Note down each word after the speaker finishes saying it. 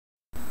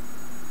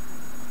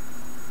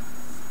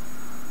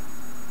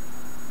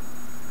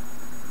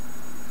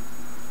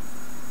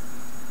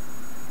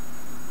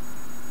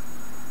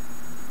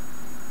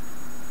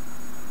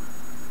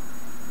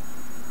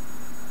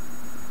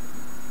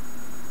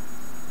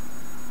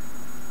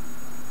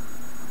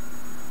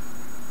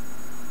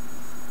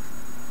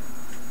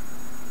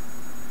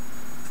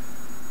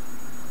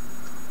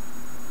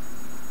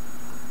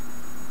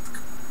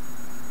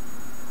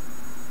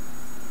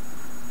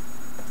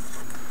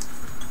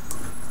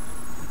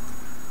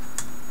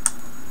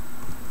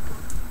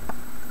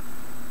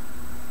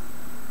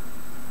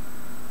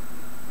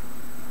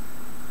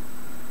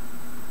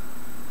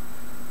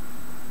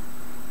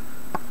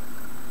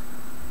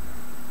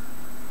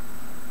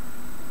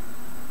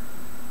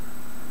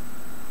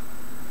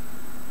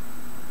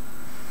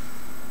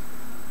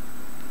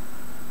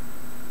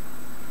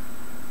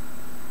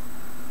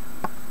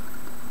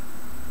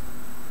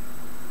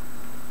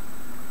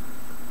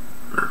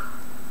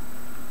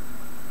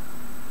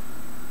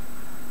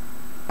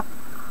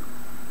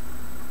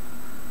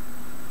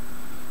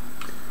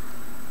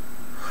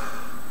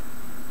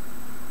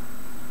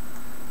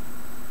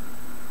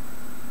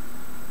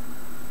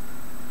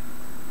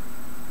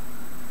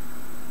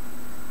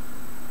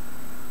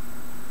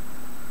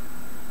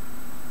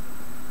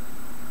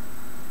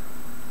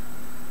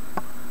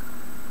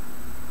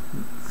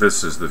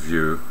This is the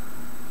view.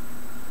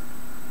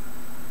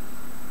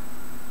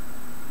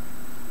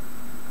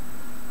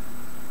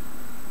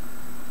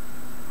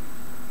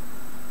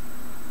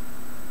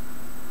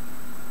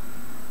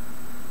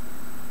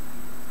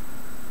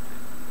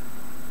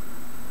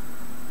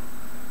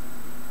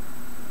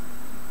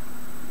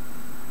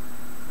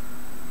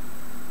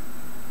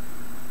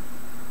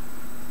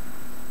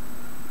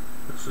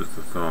 This is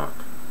the thought.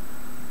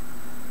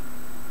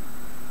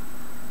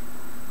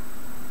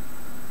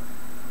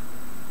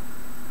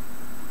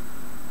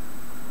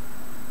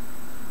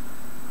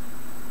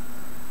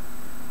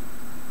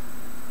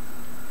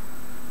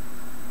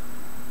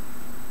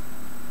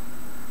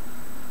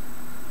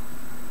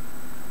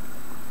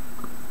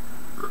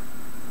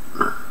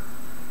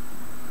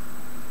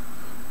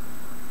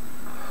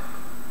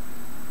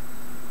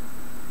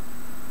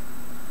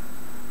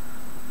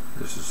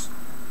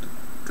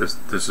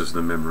 This is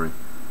the memory.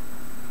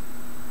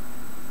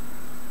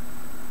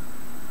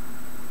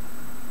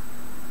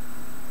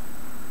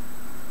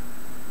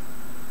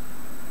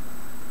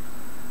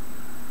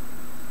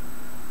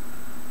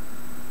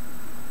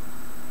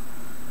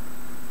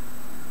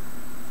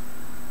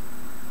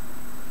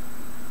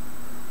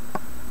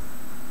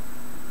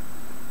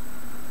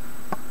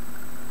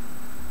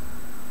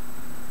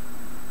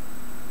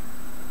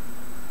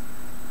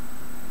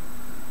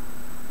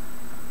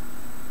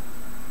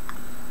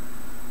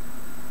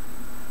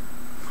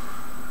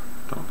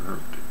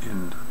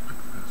 End like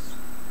this.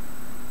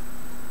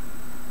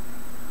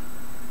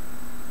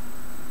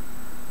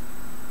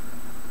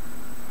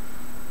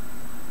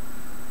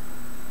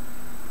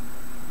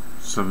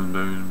 $7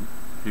 billion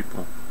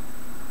people.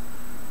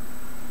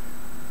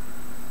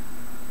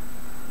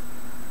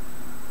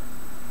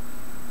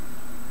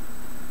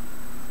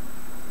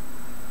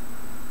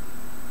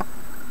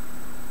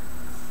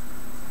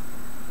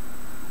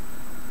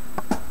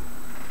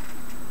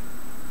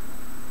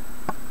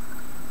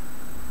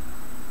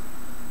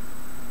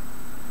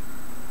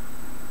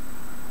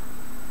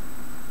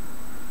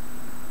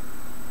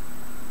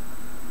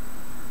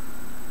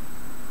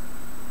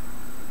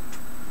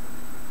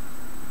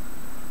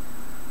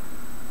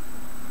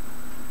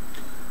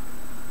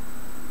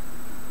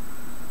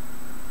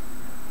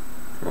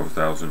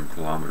 Thousand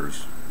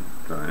kilometers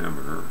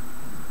diameter.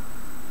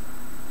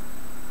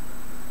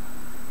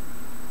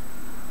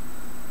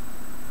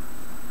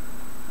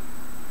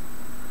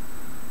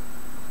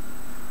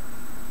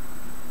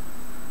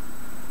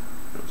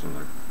 Something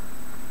like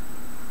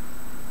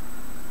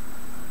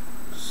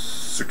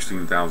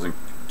 16,000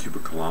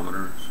 cubic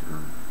kilometers or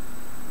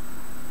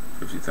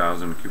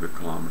 50,000 cubic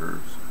kilometers,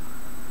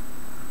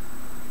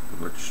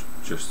 of which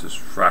just this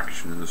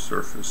fraction of the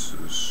surface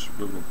is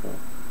livable.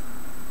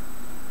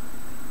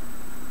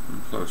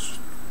 Close,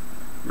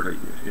 really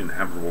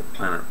inhabitable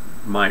planet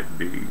might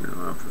be,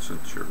 Alpha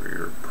Centauri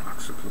or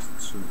Proxima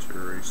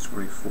Centauri,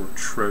 24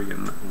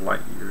 trillion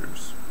light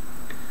years.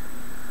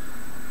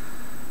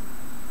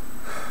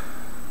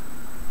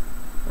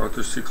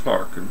 Arthur C.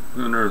 Clarke, and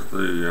unearthed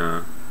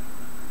the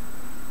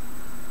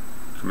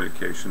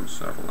communications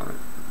satellite.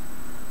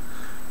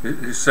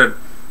 He said,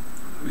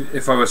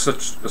 if I was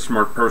such a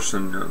smart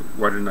person,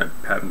 why didn't I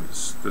patent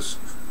this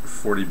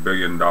 $40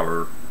 billion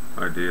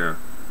idea?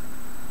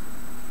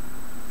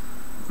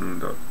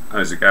 And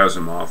Isaac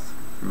Asimov,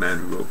 a man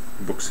who wrote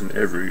books in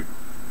every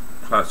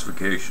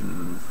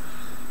classification,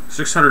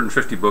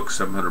 650 books,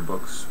 700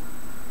 books.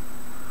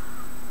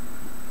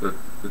 But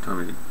the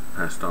time he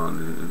passed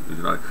on,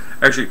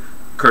 actually,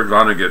 Kurt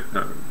Vonnegut,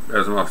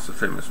 Asimov's a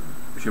famous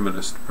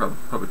humanist,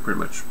 probably pretty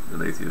much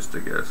an atheist, I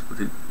guess, but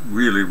he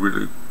really,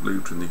 really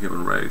believed in the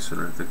human race,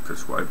 and I think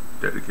that's why he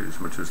dedicated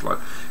so much of his life.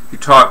 He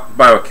taught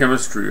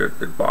biochemistry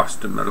at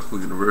Boston Medical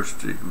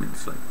University. I mean,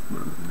 it's like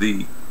one of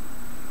the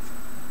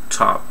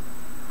top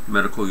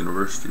medical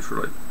universities for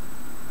like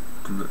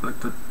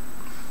the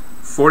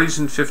 40s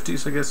and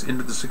 50s, I guess,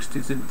 into the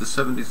 60s, into the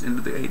 70s,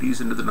 into the 80s,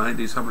 into the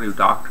 90s. How many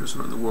doctors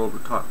around the world were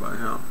taught by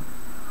him?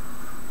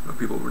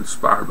 People were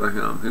inspired by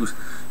him. He was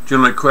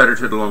generally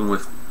credited, along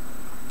with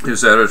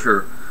his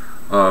editor,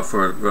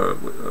 for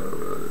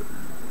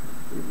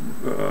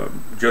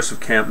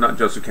Campbell, not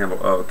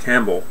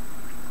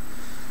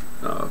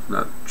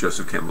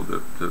Joseph Campbell,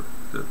 the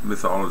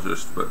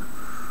mythologist, but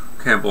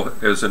Campbell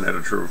as an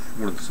editor of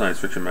one of the science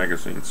fiction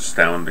magazines,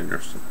 Astounding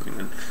or something.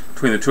 And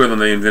between the two of them,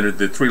 they invented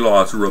the 3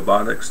 laws of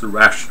robotics: the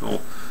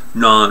rational,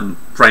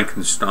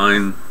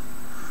 non-Frankenstein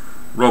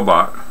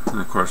robot.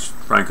 And of course,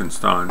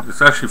 Frankenstein. It's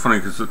actually funny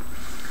because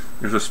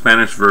there's a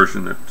Spanish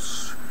version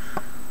that's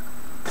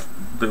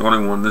the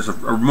only one. There's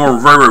a more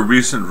very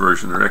recent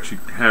version that actually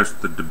has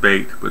the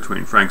debate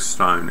between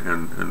Frankenstein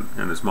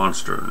and his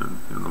monster, and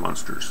the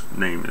monster's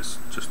name is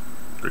just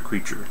the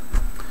creature.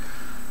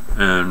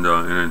 And it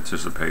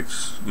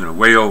anticipates,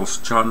 Wales,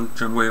 John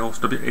Wales,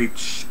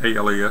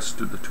 W-H-A-L-E-S,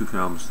 did the 2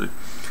 films, the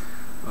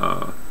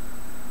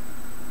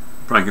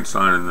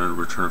Frankenstein and then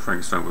Return of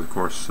Frankenstein, with, of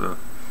course, an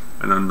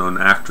unknown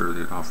actor.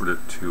 They had offered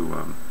it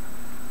to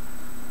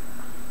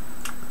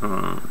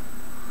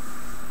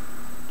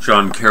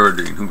John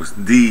Carradine, who was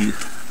the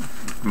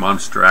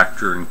monster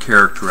actor and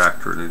character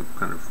actor, and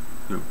kind of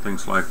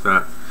things like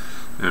that.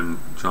 And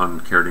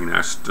John Carradine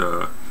asked,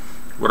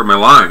 "What are my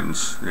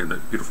lines?" He had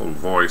that beautiful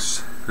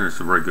voice. There's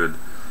a very good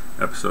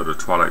episode of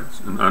Twilight,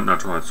 not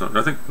Twilight Zone.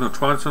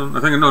 Twilight Zone.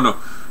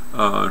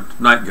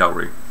 Night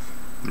Gallery,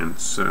 and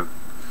it's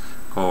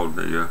called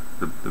the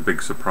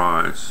Big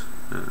Surprise.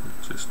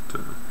 Just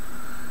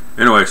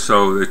anyway,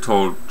 so they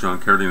told John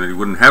Carradine that he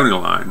wouldn't have any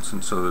lines,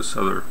 and so this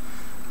other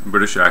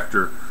British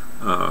actor,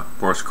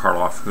 Boris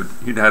Karloff,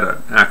 he'd had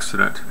an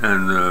accident,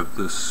 and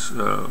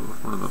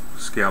one of the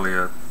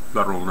scalia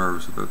lateral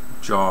nerves of the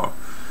jaw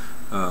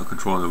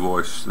controlling the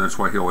voice, and that's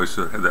why he always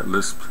had that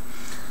lisp,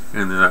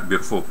 and then that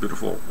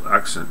beautiful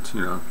accent,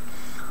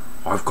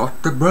 I've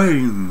got the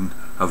brain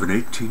of an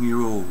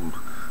 18-year-old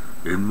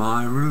in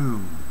my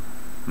room,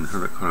 and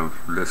had that kind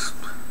of lisp.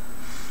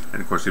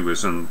 And of course he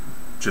was in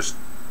just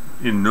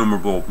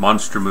innumerable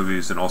monster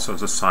movies, and also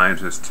as a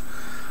scientist,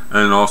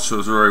 and also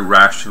as a very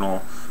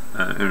rational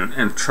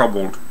and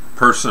troubled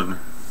person,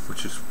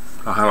 which is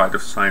a highlight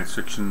of science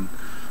fiction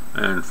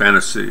and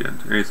fantasy, and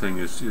anything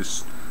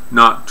is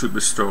not to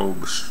bestow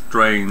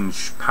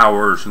strange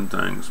powers and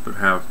things, but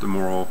have the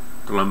moral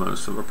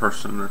dilemmas of a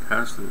person that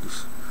has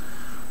these.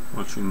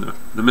 Watching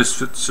the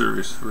Misfits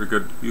series, very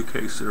good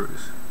UK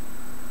series.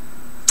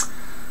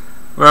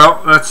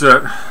 Well, that's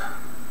it.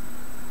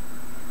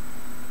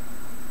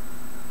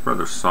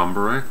 Rather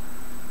somber, eh?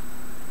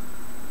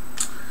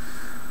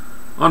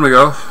 On we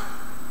go.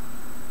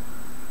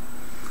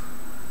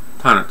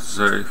 Planet to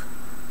save.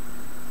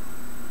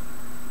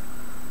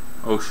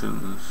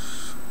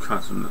 Oceans,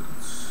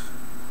 continents,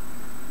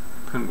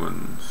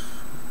 penguins,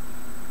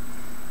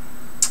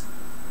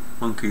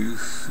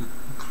 monkeys,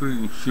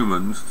 including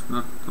humans,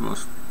 not the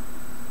most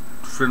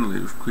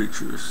friendly of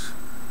creatures.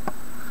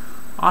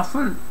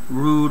 Often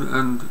rude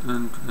and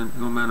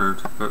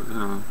ill-mannered, but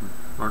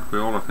aren't we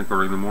all, I think,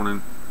 early in the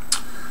morning,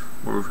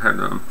 where we've had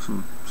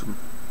something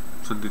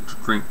to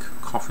drink,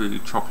 coffee,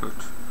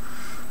 chocolate,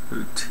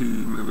 maybe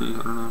tea, maybe,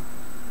 I don't know.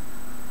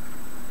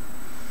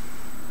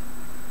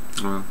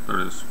 Well, there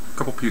it is. A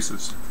couple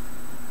pieces.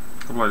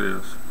 A couple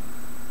ideas.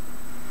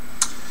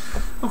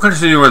 We'll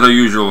continue with the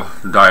usual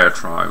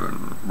diatribe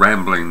and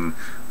rambling,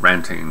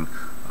 ranting,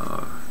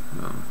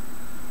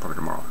 probably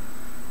tomorrow.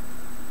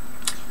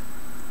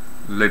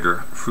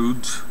 Later,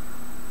 foods.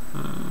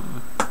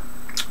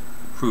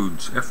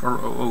 Foods,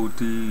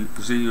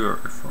 F-R-O-O-D-Z or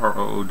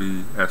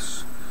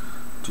F-R-O-O-D-S,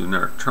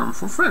 generic term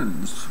for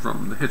friends,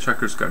 from The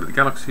Hitchhiker's Guide to the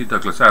Galaxy,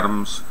 Douglas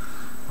Adams,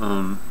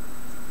 other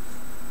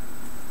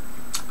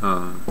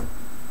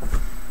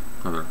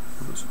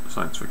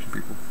science fiction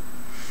people,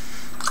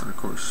 and of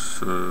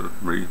course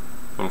Marie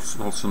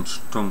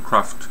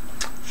Wollstonecraft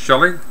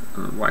Shelley,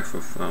 wife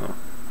of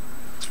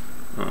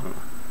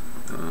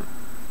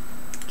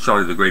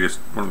Shelley, one of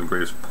the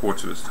greatest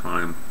poets of his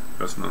time,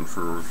 best known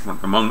for,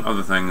 among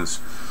other things,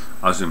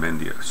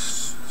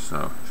 Ozymandias.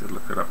 So you should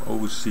look it up.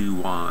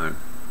 O-C-Y.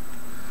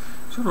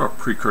 Sort of a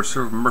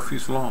precursor of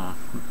Murphy's Law.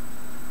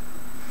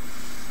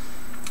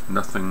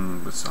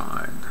 Nothing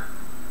beside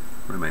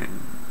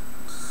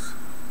remains.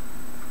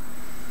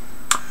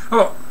 Oh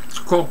well,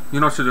 cool. You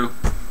know what to do.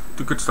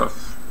 Do good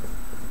stuff.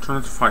 Try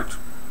not to fight. If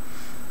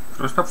you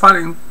don't stop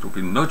fighting, there'll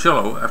be no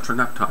jello after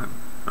nap time.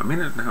 I mean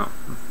it now.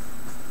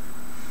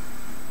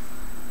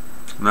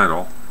 Not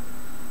all.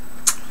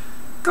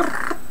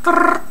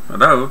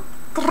 Hello.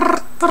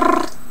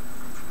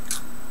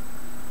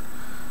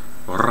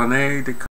 René Descartes.